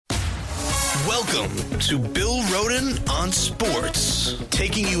Welcome to Bill Rhoden on Sports.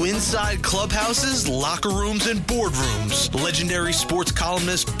 Taking you inside clubhouses, locker rooms, and boardrooms. Legendary sports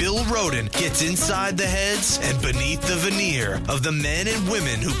columnist Bill Rhoden gets inside the heads and beneath the veneer of the men and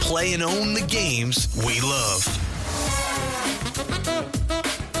women who play and own the games we love.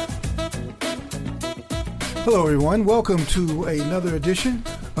 Hello, everyone. Welcome to another edition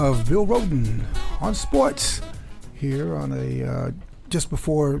of Bill Rhoden on Sports here on a just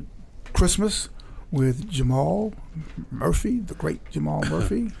before Christmas with Jamal Murphy, the great Jamal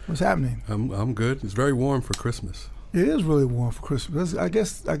Murphy. What's happening? I'm good. It's very warm for Christmas. It is really warm for Christmas. I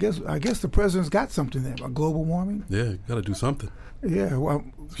guess the president's got something there about global warming. Yeah, you got to do something. Yeah, well,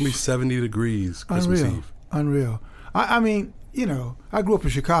 it's gonna be 70 degrees Christmas Eve. Unreal. I mean, you know, I grew up in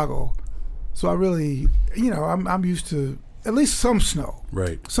Chicago, so I really, you know, I'm used to at least some snow.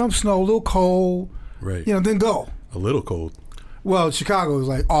 Right. Some snow, a little cold. Right. You know, then go. A little cold. Well, Chicago is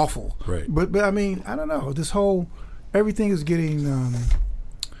like awful. Right. But I mean, I don't know. This whole everything is getting.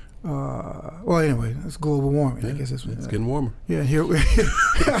 Well, anyway, it's global warming. Yeah, I guess it's getting warmer. Yeah, here we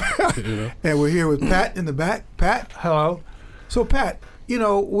You know? and we're here with Pat in the back. Pat, hello. So, Pat, you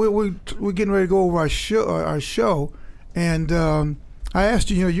know, we're getting ready to go over our show, and I asked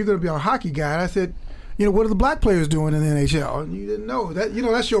you, you know, you're going to be our hockey guy. And I said, you know, what are the black players doing in the NHL? And you didn't know that. You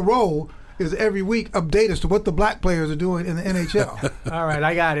know, that's your role. Is every week update as to what the black players are doing in the NHL. All right,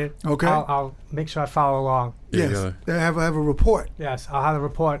 I got it. Okay. I'll make sure I follow along. Yes, have a report. Yes, I'll have a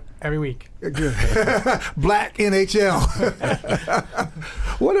report every week. Good. Black NHL.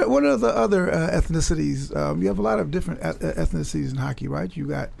 What are the other ethnicities? You have a lot of different ethnicities in hockey, right? You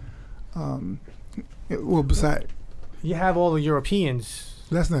got, well, besides. You have all the Europeans.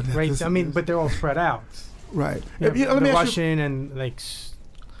 That's not right. I mean, but they're all spread out. Right. Let me Russian and like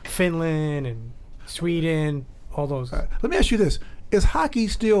Finland and Sweden, all those. Let me ask you this. Is hockey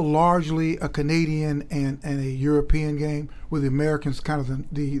still largely a Canadian and a European game, with the Americans kind of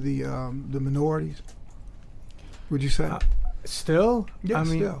the minorities? Would you say? Still? Yeah, I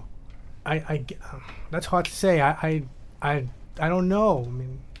mean, still. I that's hard to say. I don't know. I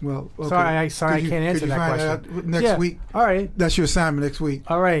mean, well, okay. Sorry, I can't answer that question. Next week. All right. That's your assignment next week.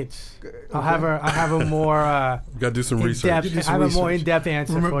 All right. Okay. I'll have a more. You got to do some research. I have a more in-depth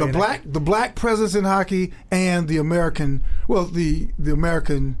answer. Remember, for the black presence in hockey and the American, well, the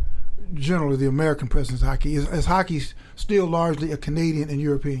American, generally the American presence in hockey is hockey still largely a Canadian and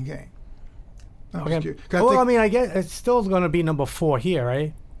European game. Okay. Well, I mean, I guess it's still going to be number 4 here,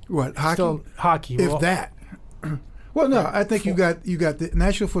 right? What, hockey? Still hockey. If that. Well, no, I think you got the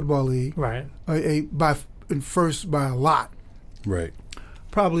National Football League, right? First by a lot, right?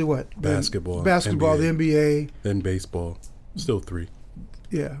 Probably what? Basketball, NBA, the NBA, then baseball. Still 3.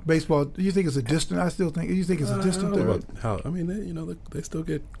 Yeah, baseball. Do you think it's a distant? I still think. You think it's a distant? I don't know about how. I mean, they still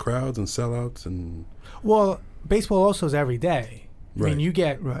get crowds and sellouts and. Well, baseball also is every day. I mean, you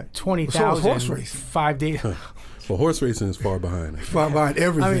get 20,000 horse racing 5 days. Well, horse racing is far behind. Far behind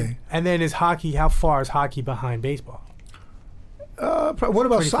everything. I mean, and then is hockey? How far is hockey behind baseball? What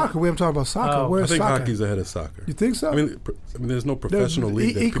about soccer? We haven't talked about soccer. Where's I think soccer? hockey's ahead of soccer. You think so? I mean there's no professional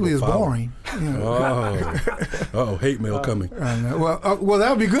league that equally as boring. You know. Hate mail coming. Well, that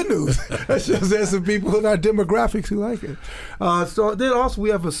would be good news. That shows there's some people in our demographics who like it. So then also we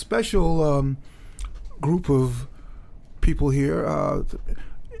have a special group of people here,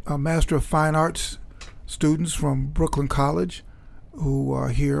 a Master of Fine Arts students from Brooklyn College who are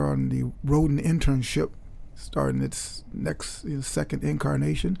here on the Rhoden internship, starting its next second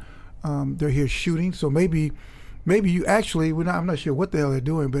incarnation. They're here shooting, so maybe you actually, I'm not sure what the hell they're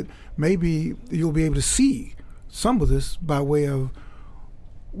doing, but maybe you'll be able to see some of this by way of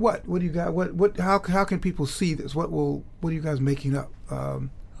what do you got? How can people see this? What are you guys making up?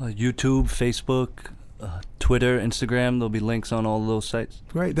 YouTube, Facebook, Twitter, Instagram. There'll be links on all of those sites.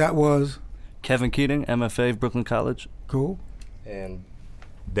 Great. That was Kevin Keating, MFA, Brooklyn College. Cool. And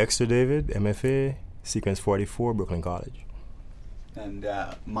Dexter David, MFA, Sequence 44, Brooklyn College. And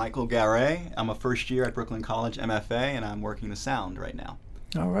Michael Garay, I'm a first year at Brooklyn College MFA, and I'm working the sound right now.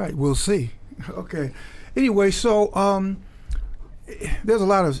 All right, we'll see. Okay. Anyway, so there's a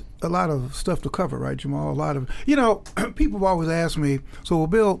lot of stuff to cover, right, Jamal? A lot of people have always asked me. So, well,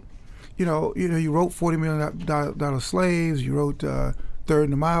 Bill, you wrote $40 Million Slaves. You wrote Third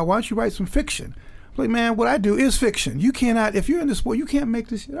in the Mile. Why don't you write some fiction? Like, man, what I do is fiction. You cannot, if you're in the sport, you can't make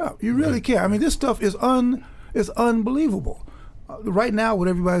this shit up. You really can't. I mean, this stuff is unbelievable. Right now, what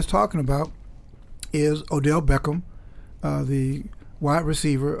everybody's talking about is Odell Beckham, the wide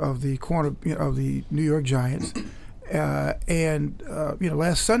receiver of the of the New York Giants, and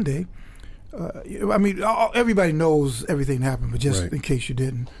last Sunday, I mean, everybody knows everything that happened, but just Right. in case you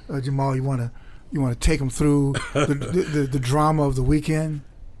didn't, Jamal, you want to take them through the drama of the weekend?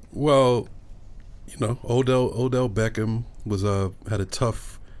 Well, Odell Beckham was had a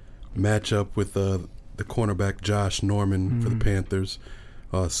tough matchup with the cornerback Josh Norman for the Panthers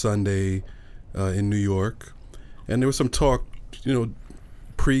Sunday in New York, and there was some talk,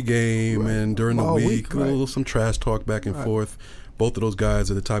 pregame and during the All week, right. some trash talk back and forth. Both of those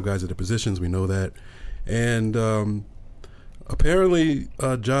guys are the top guys at the positions. We know that, and apparently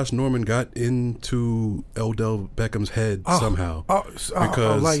Josh Norman got into Odell Beckham's head somehow.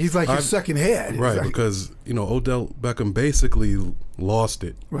 Because like he's like his second head, right? Like, because Odell Beckham basically lost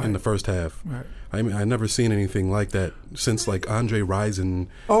it in the first half. Right. I mean, I never seen anything like that since like Andre Rison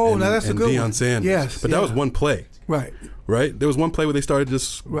Oh, and, now that's a and good Deion one. Sanders. Yes, but that was one play. right, Right, there was one play where they started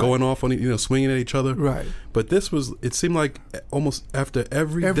just going off on swinging at each other. right. But this was, it seemed like almost after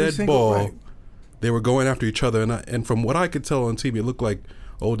every dead single- ball, right. they were going after each other. And from what I could tell on TV, it looked like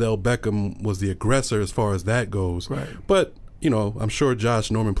Odell Beckham was the aggressor as far as that goes. Right. But, I'm sure Josh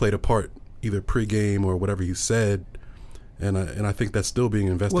Norman played a part either pregame or whatever he said. And I think that's still being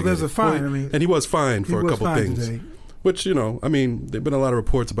investigated. Well, there's a fine. I mean, and he was fined for a couple fined things. today. Which, I mean, there've been a lot of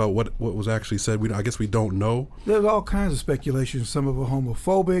reports about what was actually said. I guess we don't know. There's all kinds of speculation. Some of it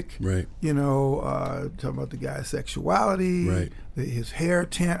homophobic. Right. Talking about the guy's sexuality, Right. His hair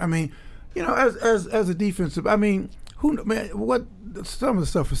tint. I mean, as a defensive, I mean, what some of the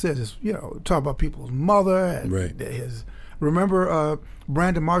stuff it says is, talk about people's mother and Right. his. Remember,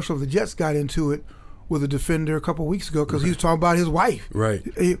 Brandon Marshall of the Jets got into it with a defender a couple of weeks ago because he was talking about his wife. Right.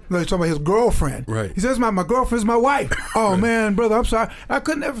 He was talking about his girlfriend. Right. He says, my girlfriend's my wife. Oh, man, brother, I'm sorry. I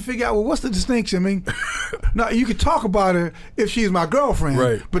couldn't ever figure out, what's the distinction? I mean, now you could talk about her if she's my girlfriend.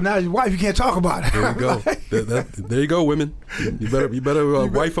 Right. But now your wife, you can't talk about her. There you go. There you go, women. You better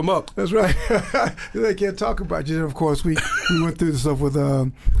wife them up. That's right. They can't talk about you. And of course, we went through the stuff with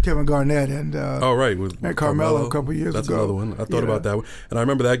Kevin Garnett and Right, with and Carmelo a couple years That's ago. another one. I thought about that one, and I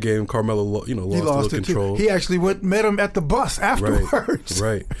remember that game. Carmelo, lost he a lost little it control. too. He actually met him at the bus afterwards.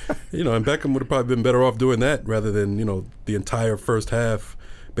 Right. And Beckham would have probably been better off doing that rather than the entire first half,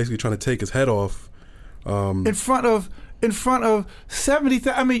 basically trying to take his head off. in front of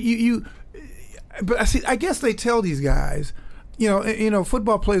 70,000. I mean, but I guess they tell these guys,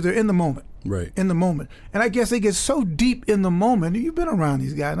 football players are in the moment. Right. In the moment. And I guess they get so deep in the moment. You've been around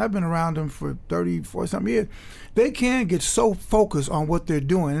these guys, and I've been around them for 34-something years. They can get so focused on what they're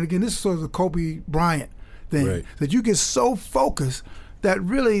doing. And again, this is sort of the Kobe Bryant thing, Right. that you get so focused that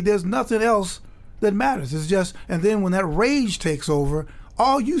really there's nothing else that matters. It's just, and then when that rage takes over,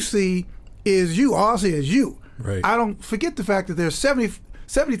 all you see is you. All I see is you. Right. I don't forget the fact that there's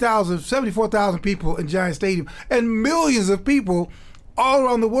 74,000 people in Giant Stadium and millions of people all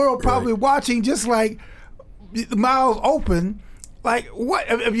around the world probably watching, just like mouths open. Like what?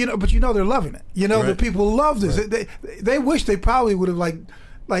 But they're loving it. The Right. people love this. Right. They wish they probably would have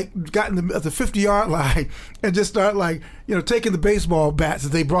gotten at the 50-yard line and just start taking the baseball bats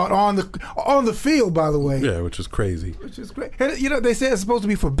that they brought on the field. By the way, Yeah, which is crazy. which is great. And, they say it's supposed to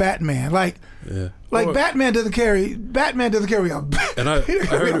be for Batman. Yeah. Batman doesn't carry a bat. And I he doesn't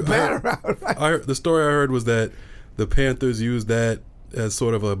carry a heard, bat around. the story I heard was that the Panthers used that as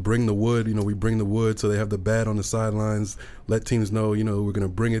sort of a bring the wood. We bring the wood, so they have the bat on the sidelines, let teams know, we're going to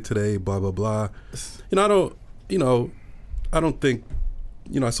bring it today, blah blah blah. I don't think,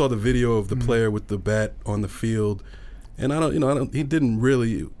 I saw the video of the player with the bat on the field, and he didn't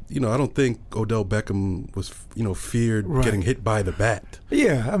really, I don't think Odell Beckham was, feared getting hit by the bat.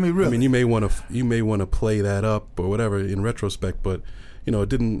 Yeah, I mean, really. I mean, you may want to play that up or whatever in retrospect, but it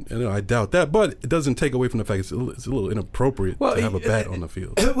didn't. I doubt that, but it doesn't take away from the fact it's a little inappropriate to have a bat on the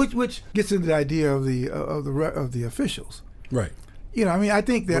field. Which gets into the idea of the officials. Right. I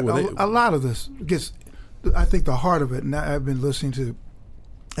think that a lot of this gets. I think the heart of it, and I've been listening to,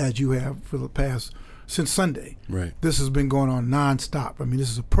 as you have for the past since Sunday. Right. This has been going on nonstop. I mean, this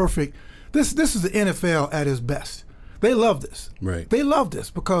is a perfect. This is the NFL at its best. They love this. Right. They love this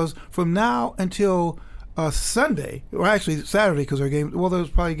because from now until Sunday, or actually Saturday, because there's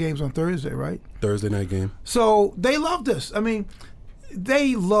probably games on Thursday, right? Thursday night game. So they love this. I mean,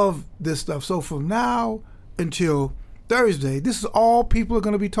 they love this stuff. So from now until Thursday, this is all people are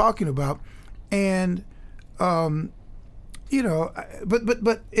going to be talking about, and but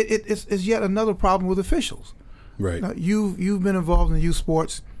it's yet another problem with officials. Right. Now, you've been involved in youth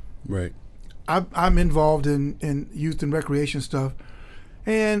sports. Right. I'm involved in youth and recreation stuff.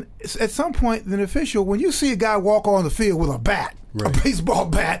 And at some point, an official, when you see a guy walk on the field with a bat, a baseball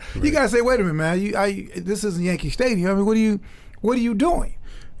bat, you got to say, wait a minute, man, this isn't Yankee Stadium. I mean, what are you doing?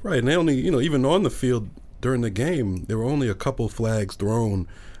 Right, and they only, even on the field during the game, there were only a couple flags thrown.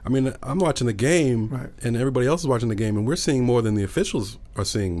 I mean, I'm watching the game, Right. and everybody else is watching the game, and we're seeing more than the officials are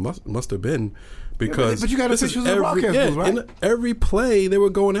seeing. Must have been because but you got this is officials and broadcast booths, right? in every play they were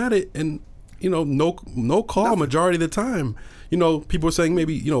going at it, and no call majority of the time. People were saying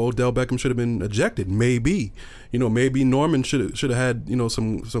maybe Odell Beckham should have been ejected. Maybe Norman should have had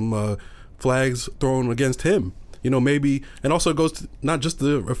some flags thrown against him. Maybe, and also it goes to not just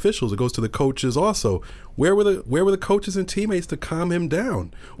the officials, it goes to the coaches also. Where were the coaches and teammates to calm him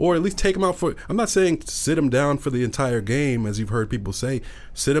down, or at least take him out for? I'm not saying sit him down for the entire game, as you've heard people say.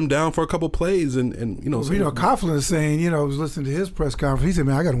 Sit him down for a couple plays, and Coughlin is saying, I was listening to his press conference. He said,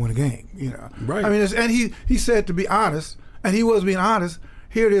 "Man, I got to win a game." Right. I mean, and he said, to be honest, and he was being honest.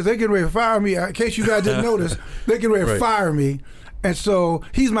 Here it is. They're getting ready to fire me. In case you guys didn't notice, they're getting ready to fire me. And so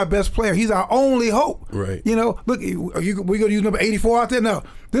he's my best player. He's our only hope. Right. Look, we're going to use number 84 out there? No.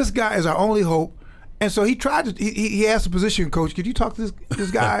 This guy is our only hope. And so he tried to, he asked the position coach, could you talk to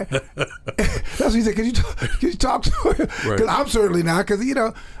this guy? That's what he said, could you talk to him? Because I'm certainly not,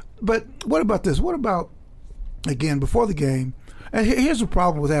 but what about this? What about, again, before the game, and here's the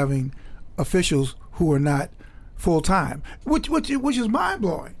problem with having officials who are not full-time, which is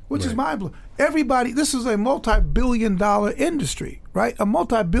mind-blowing, is mind-blowing. Everybody, this is a multi-billion-dollar industry, right? A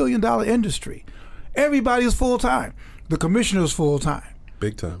multi-billion-dollar industry. Everybody is full-time. The commissioner is full-time.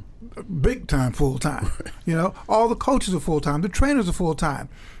 Big time. Big time full-time. All the coaches are full-time. The trainers are full-time.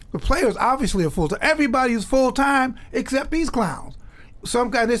 The players obviously are full-time. Everybody is full-time except these clowns.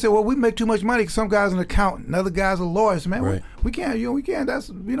 Some guys, they say, well, we make too much money. Some guy's an accountant, another guy's a lawyer. So, man, we can't, we can't. That's,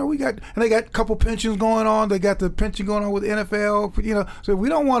 we got, and they got a couple pensions going on. They got the pension going on with the NFL, So we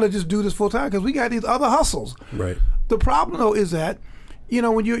don't want to just do this full time because we got these other hustles. Right. The problem, though, is that,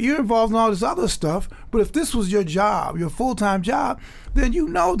 when you're involved in all this other stuff, but if this was your job, your full-time job, then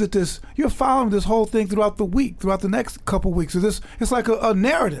that you're following this whole thing throughout the week, throughout the next couple weeks. So it's like a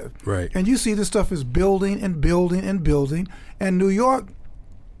narrative. Right. And you see this stuff is building and building and building. And New York,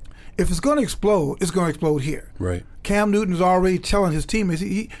 if it's going to explode, it's going to explode here. Right. Cam Newton is already telling his teammates,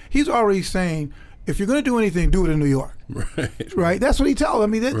 he's already saying, if you're going to do anything, do it in New York. Right. That's what he tells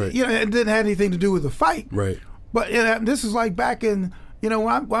them. I mean, it didn't have anything to do with the fight. Right. But this is like back in, when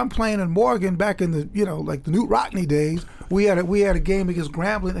I'm playing in Morgan back in the, like the Newt Rockney days, we had a game against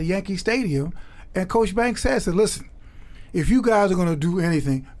Grambling at Yankee Stadium, and Coach Banks said, listen, if you guys are going to do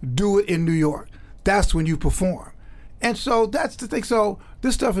anything, do it in New York. That's when you perform. And so that's the thing. So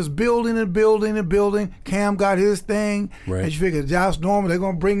this stuff is building and building and building. Cam got his thing. Right. And you figure Josh Norman, they're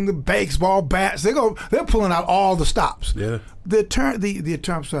going to bring the baseball bats. They're pulling out all the stops. Yeah.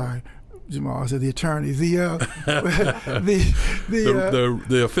 I'm sorry. Jamal, I said the attorneys, the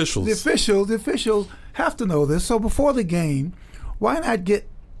officials. The officials have to know this. So before the game, why not get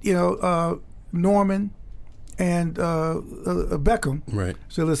Norman and Beckham? Right.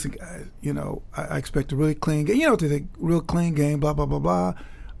 So listen, guys, I expect a really clean game. They think real clean game, blah blah blah blah.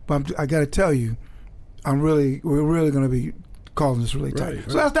 But I got to tell you, we're really going to be calling this really tight.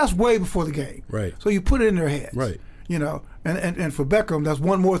 Right. So that's way before the game. Right. So you put it in their heads. Right. And for Beckham, that's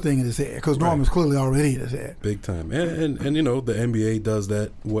one more thing in his head because Norman's clearly already in his head. Big time, and the NBA does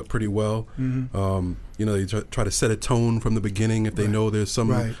that pretty well. Mm-hmm. They try to set a tone from the beginning. If they know there's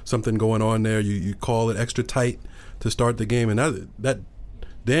something going on there, you call it extra tight to start the game, and that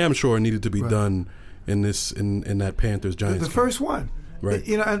damn sure needed to be done in that Panthers Giants. The first one. Right.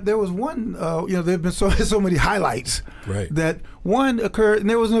 And there was one. There have been so many highlights. Right. That one occurred, and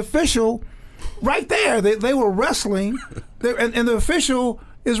there was an official. Right there, they were wrestling, and the official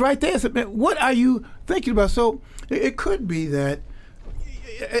is right there. So, man, what are you thinking about? So it could be that,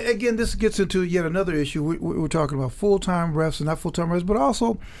 again, this gets into yet another issue. We're talking about full-time refs and not full-time refs, but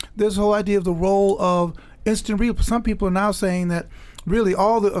also this whole idea of the role of instant replay. Some people are now saying that really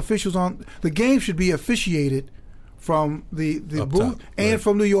all the officials on the game should be officiated from the booth and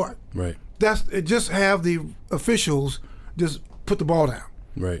from New York. Right. Just have the officials just put the ball down.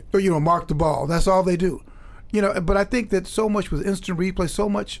 Right. Or, mark the ball. That's all they do. But I think that so much with instant replay,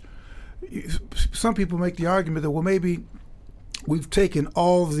 some people make the argument that, well, maybe we've taken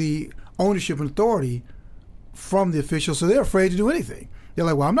all the ownership and authority from the officials, so they're afraid to do anything. They're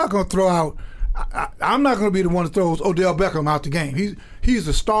like, well, I'm not going to throw out, I'm not going to be the one that throws Odell Beckham out the game. He's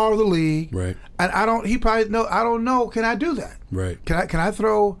the star of the league. Right. And I don't know, can I do that? Right. Can I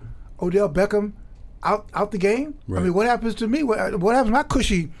throw Odell Beckham out the game? Right. I mean, what happens to me? What happens to my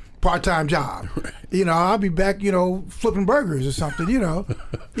cushy part-time job? Right. I'll be back, flipping burgers or something, So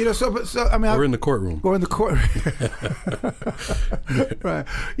I mean, or in the courtroom. Or in the court. Right.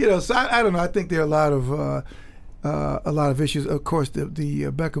 So I don't know. I think there are a lot of a lot of issues. Of course, the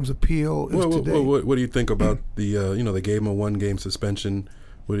Beckham's appeal is today. What do you think about the they gave him a 1-game suspension?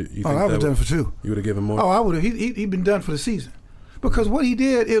 You think I would have done for 2. You would have given more? Oh, I would have. He'd been done for the season. Because what he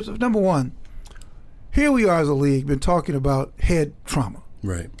did is, number one, here we are as a league, been talking about head trauma.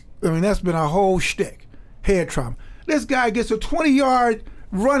 Right. I mean, that's been our whole shtick, head trauma. This guy gets a 20-yard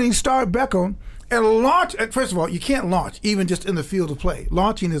running start Beckham and launch. First of all, you can't launch even just in the field of play.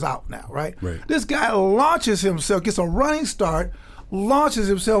 Launching is out now, right? Right. This guy launches himself, gets a running start, launches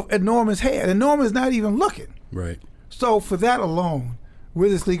himself at Norman's head, and Norman's not even looking. Right. So for that alone, with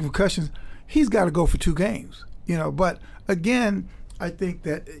this league of concussions, he's got to go for 2 games. But again, I think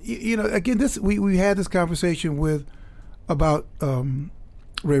that again, this we had this conversation about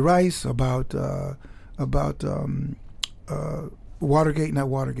Ray Rice, about Watergate, not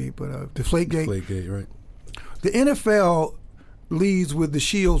Watergate, but Deflategate. Deflategate, right. The NFL leads with the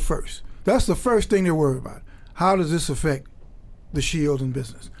Shield first. That's the first thing they're worried about. How does this affect the Shield in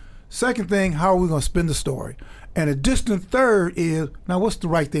business? Second thing, how are we going to spin the story? And a distant third is, now what's the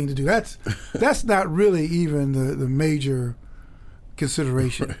right thing to do? That's not really even the major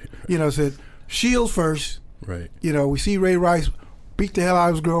consideration. Right. Said Shields first. Right. We see Ray Rice beat the hell out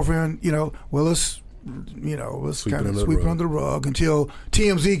of his girlfriend. Well, let's kind of sweep it under the rug until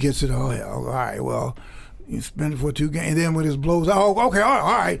TMZ gets it. Oh, hell, all right, well, you spend it for 2 games. And then when his blows out, okay,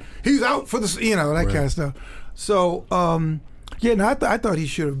 all right, he's out for the, that kind of stuff. So, I thought he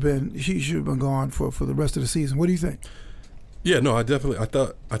should have been gone for the rest of the season. What do you think? Yeah, no, I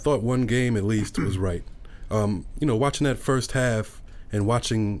thought 1 game at least was right. Watching that first half and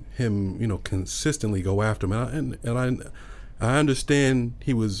watching him, consistently go after him, and I understand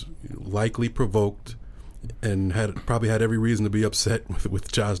he was likely provoked and probably had every reason to be upset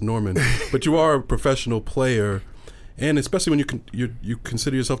with Josh Norman. But you are a professional player, and especially when you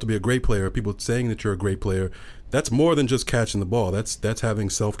consider yourself to be a great player, people saying that you're a great player, that's more than just catching the ball. That's having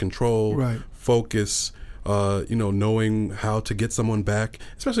self-control, right, focus, knowing how to get someone back.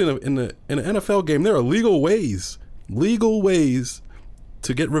 Especially in an NFL game, there are legal ways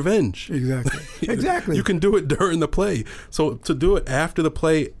to get revenge. Exactly. You can do it during the play. So to do it after the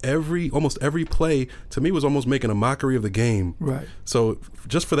play, almost every play, to me was almost making a mockery of the game. Right. So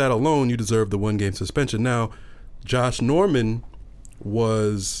just for that alone, you deserve the 1-game suspension. Now, Josh Norman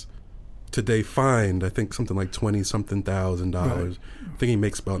was today fined, I think something like $20-something thousand. Right. I think he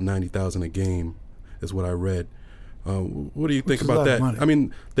makes about $90,000 a game, is what I read. What do you think about that? Money. I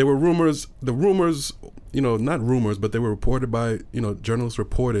mean, there were rumors. The rumors, not rumors, but they were reported by, journalists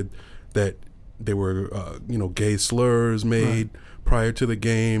reported that there were, gay slurs made prior to the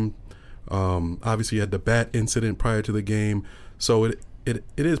game. Obviously, you had the bat incident prior to the game. So it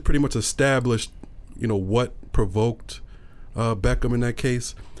is pretty much established, what provoked Beckham in that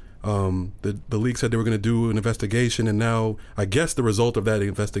case. The league said they were going to do an investigation, and now I guess the result of that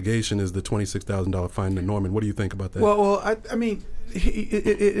investigation is the $26,000 fine to Norman. What do you think about that? Well, I mean,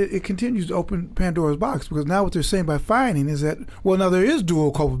 it continues to open Pandora's box, because now what they're saying by fining is that, well, now there is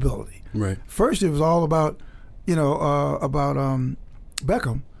dual culpability. Right. First, it was all about Beckham,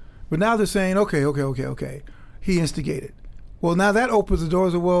 but now they're saying, okay, he instigated. Well, now that opens the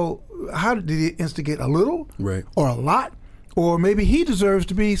doors of, well, how did he instigate? A little, right, or a lot? Or maybe he deserves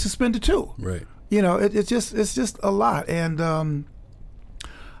to be suspended too. Right. It's just a lot, and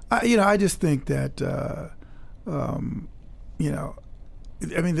I just think that I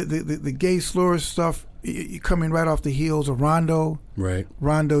mean the gay slur stuff coming right off the heels of Rondo. Right.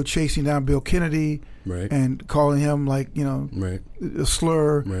 Rondo chasing down Bill Kennedy. Right. And calling him right, a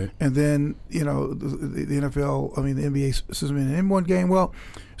slur. Right. And then the NFL, I mean the NBA suspended him in 1 game. Well,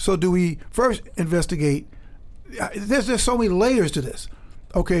 so do we first investigate? There's so many layers to this.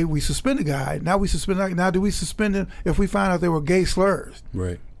 Okay, we suspend a guy. Now we suspend. Now do we suspend him if we find out there were gay slurs?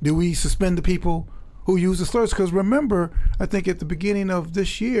 Right. Do we suspend the people who use the slurs? Because remember, I think at the beginning of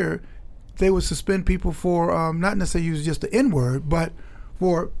this year, they would suspend people for not necessarily using just the N-word, but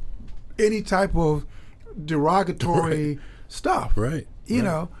for any type of derogatory stuff. Right. You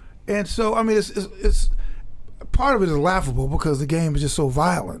know, and so I mean, it's part of it is laughable because the game is just so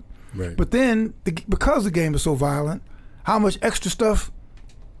violent. Right. But then, because the game is so violent, how much extra stuff,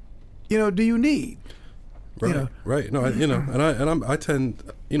 do you need? Right. Right. No, I tend,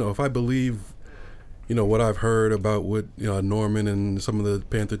 if I believe, what I've heard about what Norman and some of the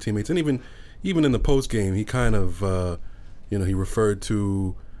Panther teammates, and even in the post game, he kind of, he referred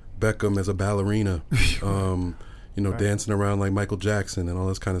to Beckham as a ballerina, dancing around like Michael Jackson and all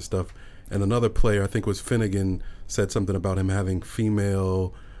this kind of stuff. And another player, I think it was Finnegan, said something about him having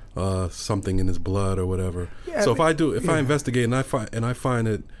female something in his blood or whatever. Yeah, so if I investigate and I find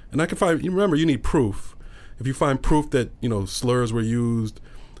it, and I can find, remember, you need proof. if you find proof that slurs were used,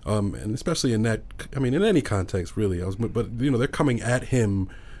 and especially in that, I mean, in any context really, but they're coming at him.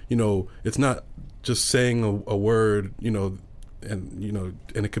 It's not just saying a word, and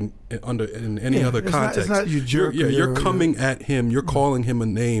it can in any other context. It's not you jerk. You're coming at him. You're calling him a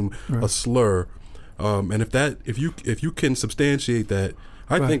name, a slur, and if you can substantiate that,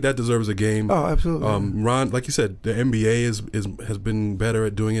 I think that deserves a game. Oh, absolutely. Ron, like you said, the NBA has been better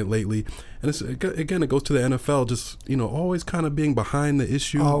at doing it lately, and it goes to the NFL, just always kind of being behind the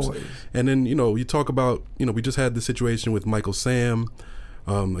issues. Always. And then you talk about we just had the situation with Michael Sam,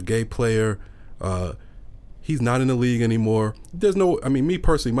 a gay player. He's not in the league anymore. There's me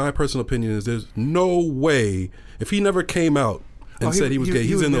personally, my personal opinion is there's no way, if he never came out and said he was gay,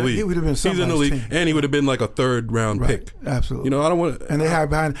 he's in the league. He would have been He's in the league, team. and he would have been like a third round pick. Absolutely. I don't want. And they hide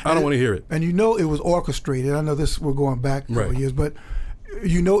behind. I don't want to hear it. And it was orchestrated. I know we're going back a couple years, but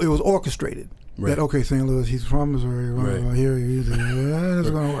it was orchestrated. Right. That St. Louis, he's from Missouri, right. Here he is. This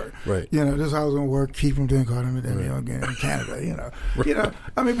is going to work. Right. This is how it's going to work. Keep him doing Carter, again in Canada.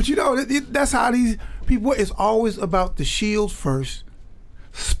 But that's how these people. It's always about the shield first,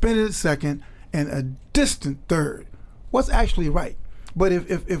 spinning it second, and a distant third. What's actually right? But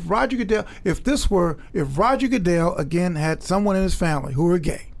if Roger Goodell, if Roger Goodell again had someone in his family who was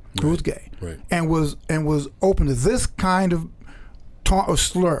gay, right. and was open to this kind of taunt or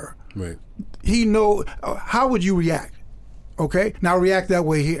slur. Right. How would you react? Okay, now react that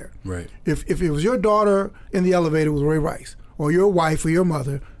way here. Right. If it was your daughter in the elevator with Ray Rice, or your wife or your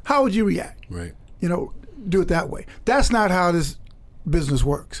mother, how would you react? Right. Do it that way. That's not how this business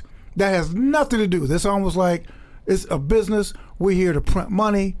works. That has nothing to do. It's almost like it's a business. We're here to print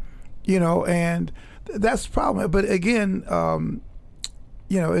money, and that's the problem. But again,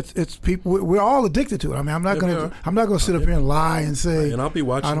 it's people. We're all addicted to it. I mean, I'm not gonna sit up here and lie and say. And I'll be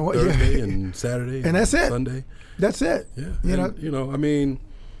watching Thursday and Saturday and that's it. Sunday. That's it. Yeah.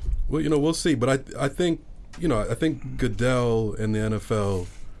 We'll see. But I think Goodell and the NFL,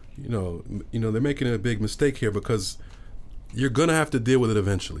 they're making a big mistake here because you're gonna have to deal with it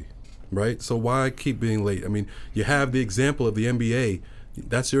eventually, right? So why keep being late? I mean, you have the example of the NBA.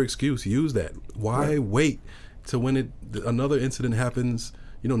 That's your excuse. Use that. Why wait to when another incident happens?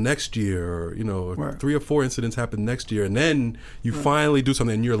 Next year, or 3 or 4 incidents happen next year, and then you finally do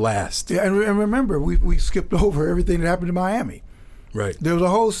something, and you're last. Yeah, and remember, we skipped over everything that happened in Miami. Right. There was a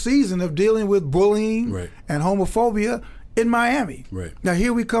whole season of dealing with bullying and homophobia in Miami. Right. Now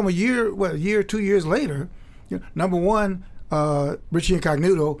here we come a year, 2 years later. Number one, Richie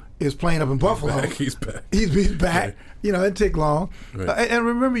Incognito is playing up in Buffalo. He's back. He's back. Right. It didn't take long. Right. And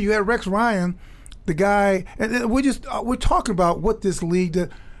remember, you had Rex Ryan. The guy, and we're talking about what this league.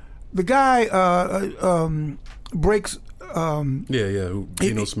 The guy breaks.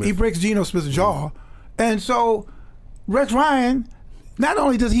 Geno Smith. He breaks Geno Smith's jaw, and so Rex Ryan. Not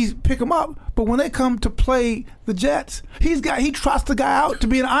only does he pick him up, but when they come to play the Jets, he trusts the guy out to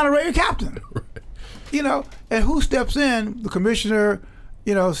be an honorary captain. Right. And who steps in? The commissioner.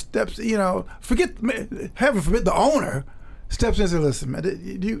 Steps. Heaven forbid, the owner steps in and says, "Listen, man,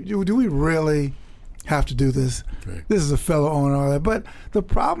 do we really have to do this? Right. This is a fellow owner, all that." But the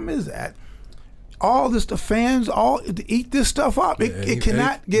problem is that all this, the fans all eat this stuff up. It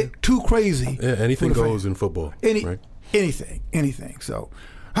cannot get too crazy. Yeah, anything goes in football. Right? Anything. So,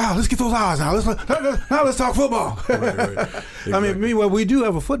 let's get those eyes now. Let's talk football. Right. Exactly. I mean, meanwhile, we do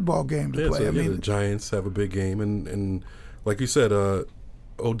have a football game to play. So, the Giants have a big game, and like you said,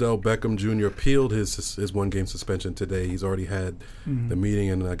 Odell Beckham Jr. appealed his one-game suspension today. He's already had the meeting,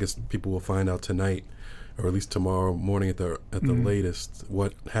 and I guess people will find out tonight, or at least tomorrow morning at the latest,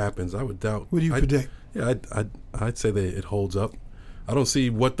 what happens. I would doubt. What do you predict? Yeah, I'd say that it holds up. I don't see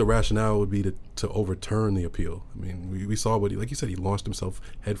what the rationale would be to overturn the appeal. I mean, we saw what like you said, he launched himself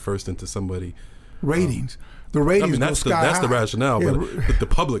headfirst into somebody. Ratings. The ratings. I mean, that's the rationale. Yeah. But the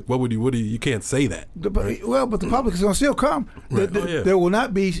public, what do you can't say that. Right? Well, but the public is going to still come. Right. There will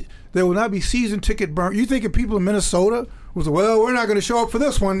not be season ticket burn. You think of people in Minnesota was we're not going to show up for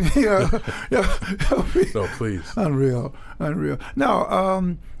this one. No, please. Unreal.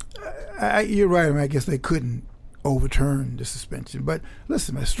 No, you're right. I mean, I guess they couldn't overturn the suspension. But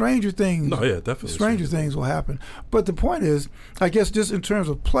listen, man, stranger things. No, yeah, definitely. Stranger things will happen. But the point is, I guess, just in terms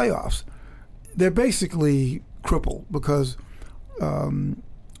of playoffs, they're basically crippled because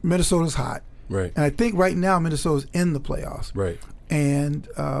Minnesota's hot. Right. And I think right now Minnesota's in the playoffs. Right. And,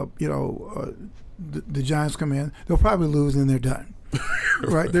 the Giants come in. They'll probably lose and they're done.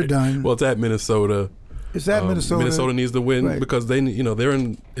 Right? They're done. Well, it's at Minnesota. Is that Minnesota? Minnesota needs to win Right. because they're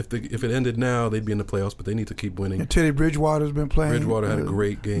in. If it ended now, they'd be in the playoffs, but they need to keep winning. And Teddy Bridgewater's been playing. Bridgewater had a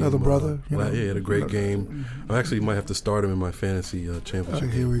great game. Another brother. Yeah, he had a great game. I actually might have to start him in my fantasy championship.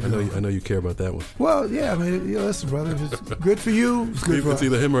 Here we game. go. I know you care about that one. Well, yeah, I mean, listen, brother, if it's good for you, it's good for It's us.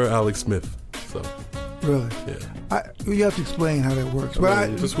 either him or Alex Smith. So Really? yeah, You have to explain how that works.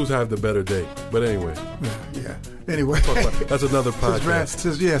 just who's have the better day. But anyway, yeah. Anyway, that's another podcast.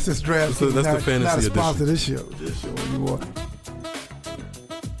 since draft, So that's the not, fantasy not a sponsor edition. this show anymore.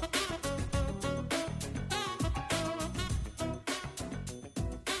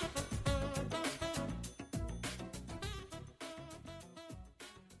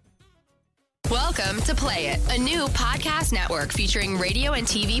 Welcome to Play It, a new podcast network featuring radio and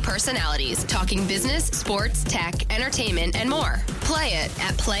TV personalities talking business, sports, tech, entertainment, and more. Play it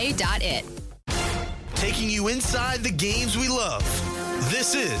at play.it. Taking you inside the games we love.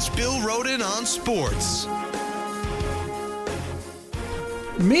 This is Bill Roden on Sports.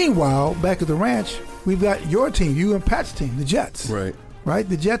 Meanwhile, back at the ranch, we've got your team, you and Pat's team, the Jets. Right. Right?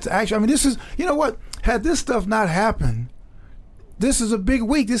 The Jets actually, I mean, this is, you know what? Had this stuff not happened, this is a big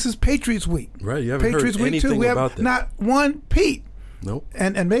week. This is Patriots week. Right. You haven't Patriots heard week too. anything We have about that. not one Pete. Nope.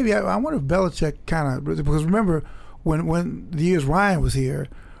 And maybe I wonder if Belichick kind of, because remember when the years Ryan was here,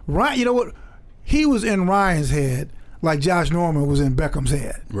 Ryan, you know what? He was in Ryan's head like Josh Norman was in Beckham's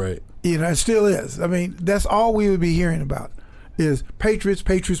head. Right. You know, it still is. I mean, that's all we would be hearing about is Patriots.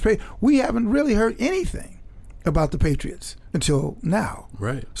 We haven't really heard anything about the Patriots until now.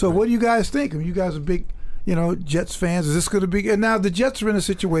 Right. So what do you guys think? I mean, you guys are big, Jets fans. Is this going to be? And now the Jets are in a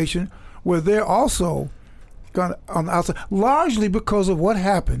situation where they're also gone on the outside, largely because of what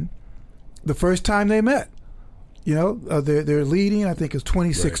happened the first time they met. They're leading. I think it's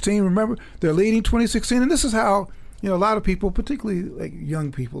 2016. Right. Remember, they're leading 2016, and this is how a lot of people, particularly like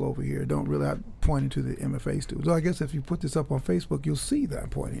young people over here, don't really I'm pointing to the MFA students. So I guess if you put this up on Facebook, you'll see that I'm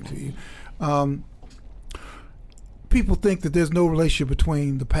pointing to you. People think that there's no relationship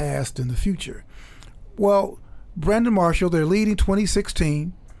between the past and the future. Well, Brandon Marshall, they're leading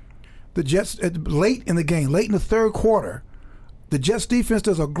 2016. The Jets, late in the game, late in the third quarter, the Jets defense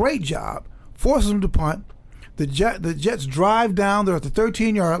does a great job, forces them to punt. The Jets drive down. They're at the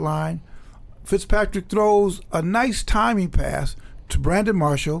 13-yard line. Fitzpatrick throws a nice timing pass to Brandon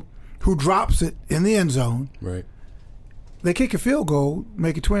Marshall, who drops it in the end zone. Right. They kick a field goal,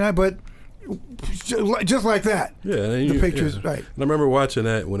 make it 29, but just like that. Yeah, and the Patriots, right. And I remember watching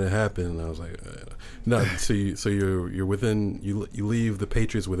that when it happened, and I was like, no. So you're within. You leave the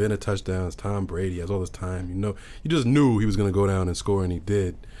Patriots within a touchdown. It's Tom Brady has all this time. You just knew he was going to go down and score, and he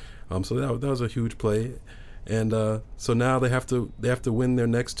did. So that was a huge play. And so now they have to win their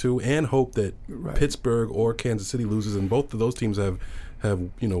next two and hope that Pittsburgh or Kansas City loses, and both of those teams have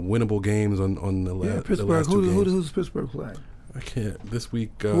winnable games on the last. Pittsburgh. The last two games. Who's Pittsburgh playing? I can't this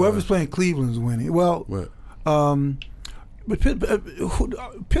week. Whoever's playing Cleveland's winning. Well, right. But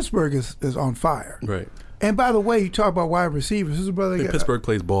Pittsburgh is on fire. Right. And by the way, you talk about wide receivers. Who's the brother? I think Pittsburgh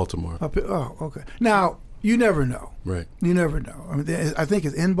plays Baltimore. Oh, okay. Now you never know. Right. You never know. I mean, I think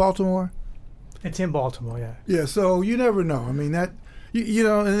it's in Baltimore. It's in Baltimore, yeah. Yeah, so you never know. I mean, that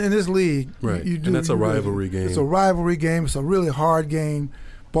in this league, right? You do, and that's a rivalry game. It's a rivalry game. It's a really hard game.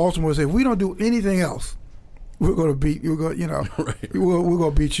 Baltimore said, if we don't do anything else, we're going to beat. We're going, right. we're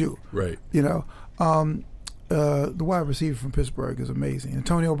going to beat you. Right. The wide receiver from Pittsburgh is amazing.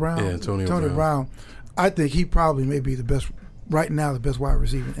 Antonio Brown. Yeah, Antonio Brown. I think he probably may be the best right now. The best wide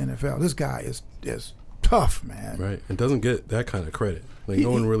receiver in the NFL. This guy is tough, man. Right, and doesn't get that kind of credit. Like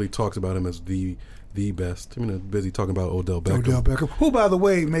no one really talks about him as the best. I mean, they're busy talking about Odell Beckham. Who, by the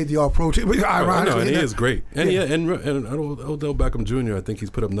way, made the All-Pro team. Ironically, and he is great. And and Odell Beckham Jr. I think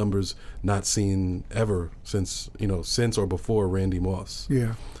he's put up numbers not seen ever since or before Randy Moss.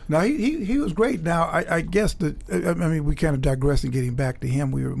 Yeah. Now he was great. Now I guess we kind of digressed in getting back to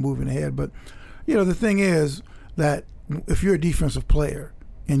him. We were moving ahead, but the thing is that if you're a defensive player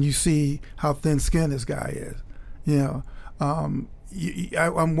and you see how thin-skinned this guy is,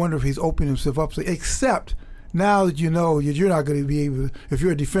 I'm wondering if he's opening himself up. Except now that you're not going to be able to, if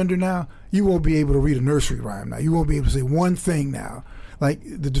you're a defender now, you won't be able to read a nursery rhyme now. You won't be able to say one thing now. Like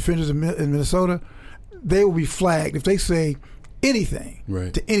the defenders in Minnesota, they will be flagged. If they say anything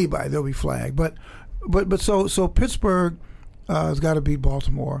to anybody, they'll be flagged. But so Pittsburgh has got to beat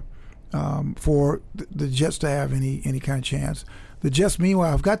Baltimore for the Jets to have any kind of chance. The Jets,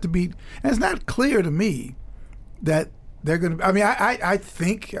 meanwhile, have got to beat, and it's not clear to me that they're going to. I mean, I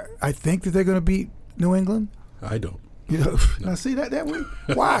think that they're going to beat New England. I don't. You know, I see that way.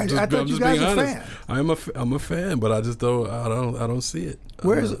 Why? I thought you guys were fans. I'm a fan, but I just don't see it.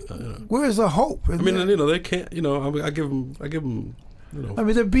 Where's the hope? I mean, you know, they can't. You know, I give them. You know, I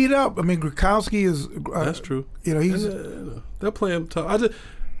mean, they're beat up. I mean, Gronkowski is. That's true. You know, he's. They'll play him tough.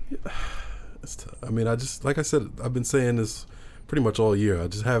 It's tough. I mean, like I said, I've been saying this pretty much all year. I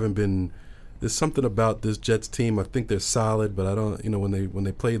just haven't been. There's something about this Jets team. I think they're solid, but I don't. You know, when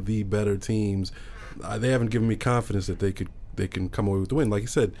they play the better teams, they haven't given me confidence that they can come away with the win. Like you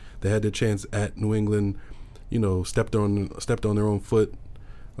said, they had their chance at New England. You know, stepped on their own foot.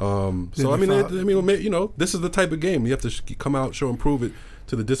 So I mean, you know, this is the type of game you have to come out, show and prove it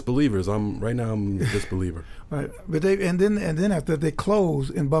to the disbelievers. I'm a disbeliever. Right, but then after they close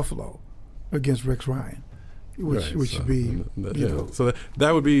in Buffalo against Rex Ryan, which should be so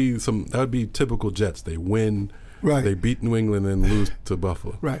that would be typical Jets. They win. Right. They beat New England and lose to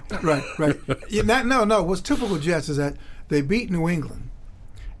Buffalo. Right. No. What's typical Jets is that they beat New England.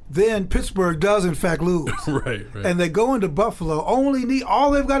 Then Pittsburgh does in fact lose. Right. And they go into Buffalo.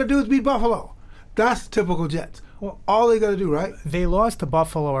 All they've got to do is beat Buffalo. That's typical Jets. Well, all they got to do, right? They lost to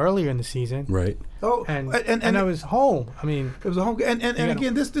Buffalo earlier in the season. Right. Oh, and it was home. I mean, it was a home game. And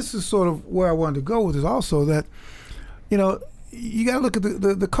again, this is sort of where I wanted to go with this also, that, you know, you got to look at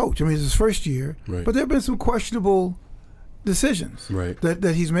the coach. I mean, it's his first year, right. But there have been some questionable decisions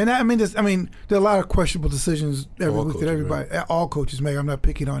that he's made. I mean, there are a lot of questionable decisions every week that everybody, all coaches make. I'm not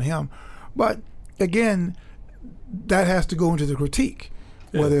picking on him, but again, that has to go into the critique.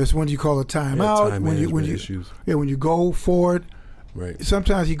 Yeah. Whether it's when you call a timeout, when you go for it. Right.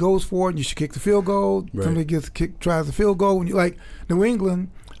 Sometimes he goes for it, and you should kick the field goal. Right. Somebody tries the field goal. When you like New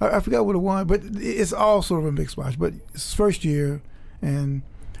England, I forgot what it won, but it's all sort of a mixed match. But it's his first year, and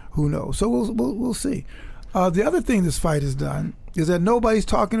who knows? So we'll see. The other thing this fight has done is that nobody's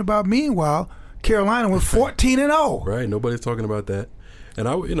talking about. Meanwhile, Carolina went 14-0. Right. Nobody's talking about that. And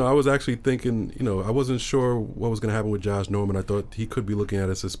I was actually thinking, I wasn't sure what was going to happen with Josh Norman. I thought he could be looking at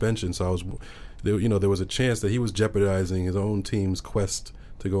a suspension. So there was a chance that he was jeopardizing his own team's quest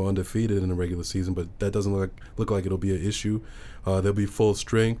to go undefeated in the regular season. But that doesn't look like it'll be an issue. They'll be full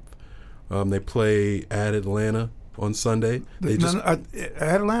strength. They play at Atlanta on Sunday. At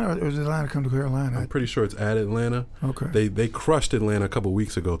Atlanta, or does Atlanta come to Carolina? I'm pretty sure it's at Atlanta. Okay. They crushed Atlanta a couple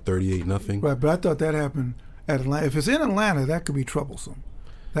weeks ago, 38-0. Right, but I thought that happened at Atlanta. If it's in Atlanta, that could be troublesome.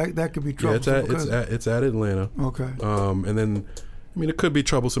 That could be troublesome. Yeah, it's at Atlanta. Okay. And then, it could be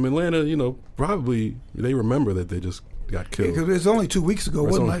troublesome. Atlanta, probably they remember that they just got killed. Because it's only 2 weeks ago,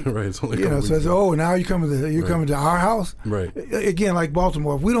 wasn't it? Right, it's only a couple weeks ago. So now you're coming to our house? Right. Again, like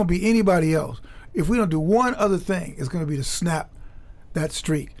Baltimore, if we don't beat anybody else, if we don't do one other thing, it's going to be to snap that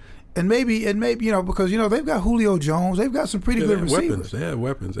streak. And maybe, because they've got Julio Jones, they've got some pretty good receivers. They have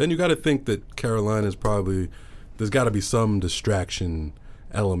weapons, and you got to think that Carolina's probably there's got to be some distraction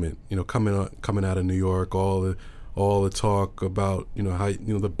element, coming out of New York, all the talk about how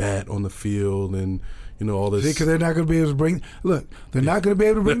the bat on the field and all this. Because they're not going to be able to bring. Look, they're not going to be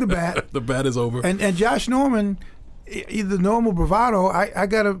able to bring the bat. The bat is over. And Josh Norman, the normal bravado, I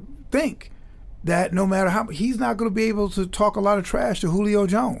got to think that no matter how, he's not going to be able to talk a lot of trash to Julio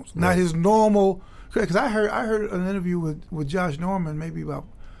Jones. Not his normal. Because I heard an interview with Josh Norman maybe about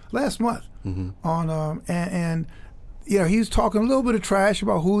last month on and he was talking a little bit of trash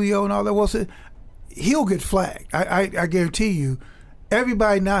about Julio and all that. Well, he'll get flagged. I guarantee you.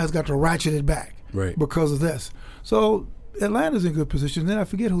 Everybody now has got to ratchet it back because of this. So Atlanta's in good position. Then I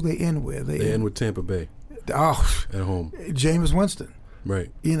forget who they end with. They end with Tampa Bay. At home. Jameis Winston. Right.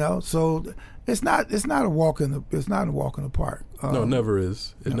 So it's not a walk in the park. No, it never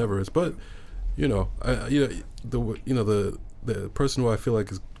is. It never is. But the person who I feel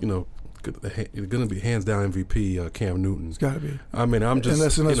like is going to be hands down MVP, Cam Newton. It's got to be. I'm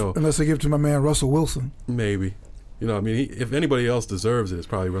just unless they give it to my man Russell Wilson. Maybe. If anybody else deserves it, it's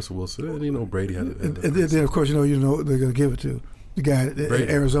probably Russell Wilson. And Brady had it. And then of course they're going to give it to the guy at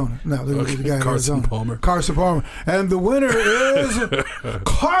Arizona. No, they're going to give the guy at Arizona. Carson Palmer. And the winner is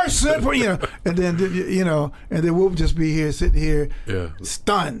Carson. And then we'll just be here, sitting here,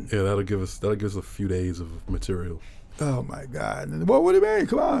 stunned. Yeah, that'll give us a few days of material. Oh my God! What do you mean?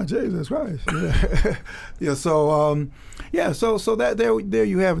 Come on, Jesus Christ! Yeah. So that there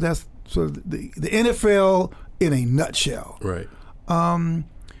you have it. That's sort of the NFL in a nutshell. Right. And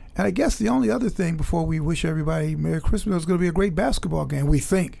I guess the only other thing before we wish everybody Merry Christmas, is going to be a great basketball game. We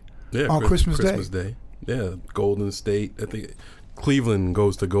think on Christmas Day. Yeah, Golden State. I think Cleveland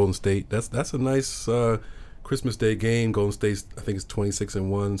goes to Golden State. That's a nice Christmas Day game. Golden State, I think, is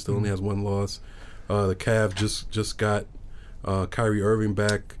 26-1. Still only has one loss. The Cavs just got Kyrie Irving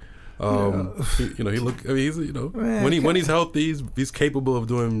back. He look. I mean, he's Man, when he's healthy, he's capable of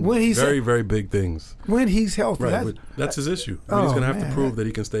doing very big things. When he's healthy, Right, that's his issue. I mean, he's going to have to prove that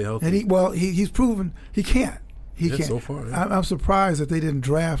he can stay healthy. And he's proven he can't. He can't. So far, yeah. I'm surprised that they didn't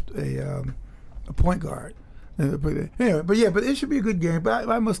draft a point guard. But anyway, but it should be a good game. But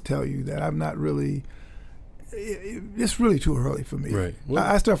I must tell you that I'm not really. It's really too early for me. Right. Well,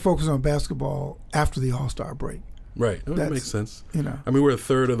 I start focusing on basketball after the All-Star break. Right. That makes sense. I mean, we're a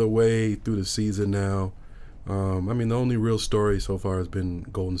third of the way through the season now. I mean, the only real story so far has been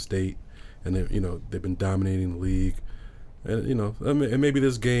Golden State, and they've been dominating the league, and maybe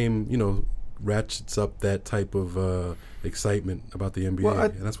this game ratchets up that type of excitement about the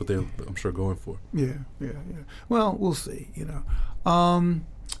NBA, and that's what they're, I'm sure, going for. Yeah. Well, we'll see.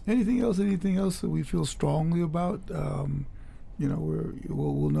 Anything else that we feel strongly about?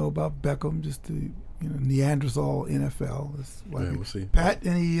 We'll know about Beckham, just the Neanderthal NFL. We'll see. Pat,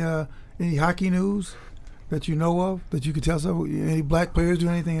 any hockey news that you know of that you could tell us? Any black players do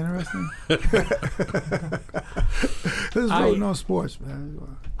anything interesting? This is Roden on Sports,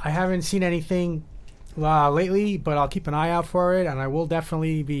 man. I haven't seen anything lately, but I'll keep an eye out for it, and I will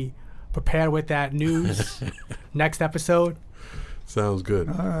definitely be prepared with that news next episode. Sounds good.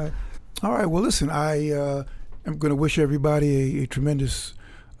 All right. Well, listen, I am going to wish everybody a tremendous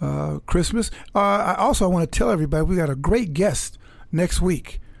Christmas. I want to tell everybody we got a great guest next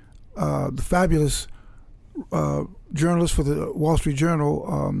week. The fabulous journalist for the Wall Street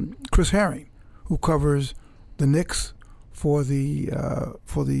Journal, Chris Herring, who covers the Knicks for the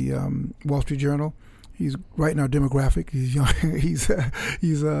Wall Street Journal. He's right in our demographic. He's young.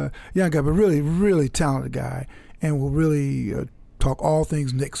 he's a young guy, but really, really talented guy, and will really talk all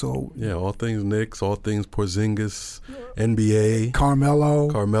things Knicks. So all things Knicks, all things Porzingis, NBA,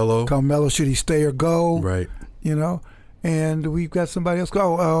 Carmelo. Should he stay or go? Right. And we've got somebody else.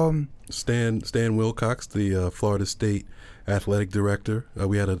 Stan Wilcox, the Florida State athletic director.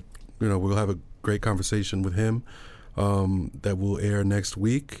 We'll have a great conversation with him that will air next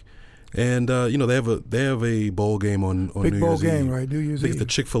week. And they have a bowl game on Big New bowl Year's game, Eve. right? New Year's I think Eve. it's the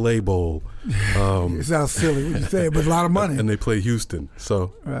Chick-fil-A Bowl. It sounds silly what you say, but a lot of money. And they play Houston,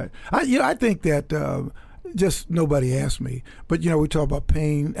 so right. I think that just nobody asked me, but we talk about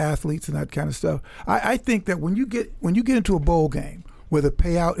paying athletes and that kind of stuff. I think that when you get into a bowl game where the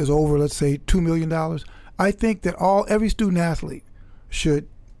payout is over, let's say $2 million, I think that every student athlete should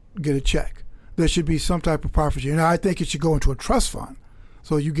get a check. There should be some type of profit share. I think it should go into a trust fund.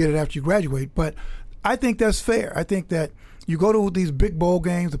 So you get it after you graduate. But I think that's fair. I think that you go to these big bowl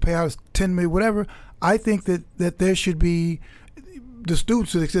games, the payout is $10 million, whatever. I think that there should be, the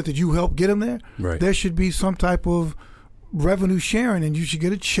students, to the extent that you help get them there, right, there should be some type of revenue sharing, and you should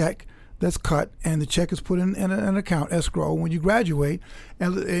get a check that's cut, and the check is put in an account, escrow, when you graduate.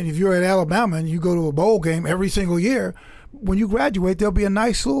 And if you're at Alabama and you go to a bowl game every single year, when you graduate, there'll be a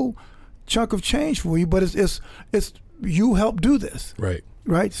nice little chunk of change for you. But it's you help do this. Right.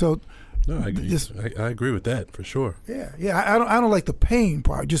 So no, I agree with that for sure. Yeah. I don't like the paying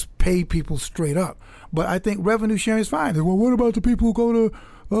part. Just pay people straight up. But I think revenue sharing is fine. Well, what about the people who go to,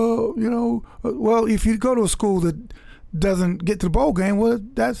 well, if you go to a school that doesn't get to the bowl game, well,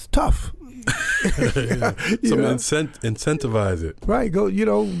 that's tough. Incentivize it. Right. Go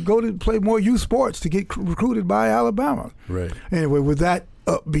to play more youth sports to get recruited by Alabama. Right. Anyway, with that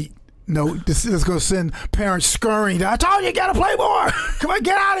upbeat note, this is going to send parents scurrying. I told you got to play more. Come on,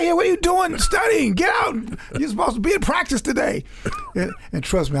 get out of here. What are you doing? Studying. Get out. You're supposed to be in practice today. And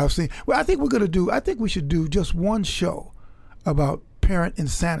trust me, I've seen. Well, I think we should do just one show about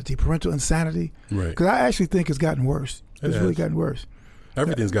parental insanity. Right. Because I actually think it's gotten worse. It's really gotten worse.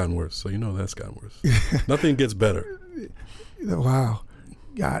 Everything's gotten worse, so that's gotten worse. Nothing gets better. Wow.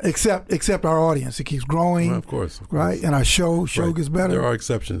 Yeah, except our audience. It keeps growing. Well, of course. Right? And our show gets better. There are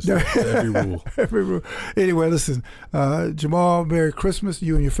exceptions to every rule. Every rule. Anyway, listen, Jamal, Merry Christmas,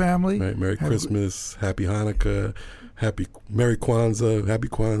 you and your family. Right, Merry Christmas, Happy Hanukkah, Merry Kwanzaa, Happy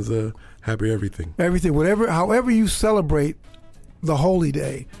Kwanzaa, Happy everything. Everything, however you celebrate the holy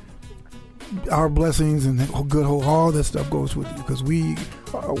day, our blessings and all that stuff goes with you, because we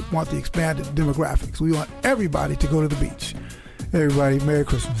want the expanded demographics. We want everybody to go to the beach. Everybody, Merry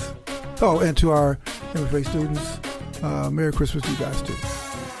Christmas. Oh, and to our MFA students, Merry Christmas to you guys too.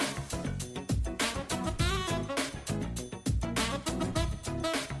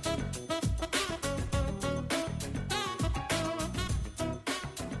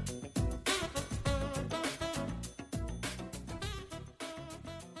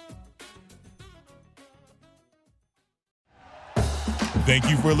 Thank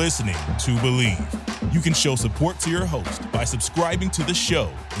you for listening to Believe. You can show support to your host by subscribing to the show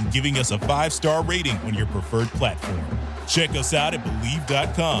and giving us a 5-star rating on your preferred platform. Check us out at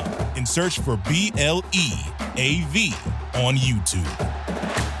Believe.com and search for BLEAV on YouTube.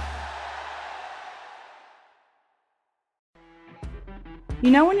 You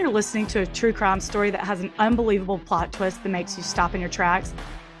know when you're listening to a true crime story that has an unbelievable plot twist that makes you stop in your tracks?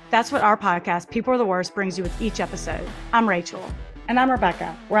 That's what our podcast, People Are the Worst, brings you with each episode. I'm Rachel. And I'm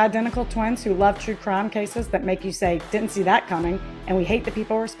Rebecca. We're identical twins who love true crime cases that make you say, didn't see that coming, and we hate the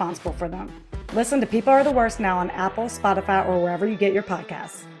people responsible for them. Listen to People Are the Worst now on Apple, Spotify, or wherever you get your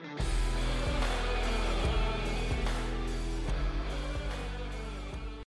podcasts.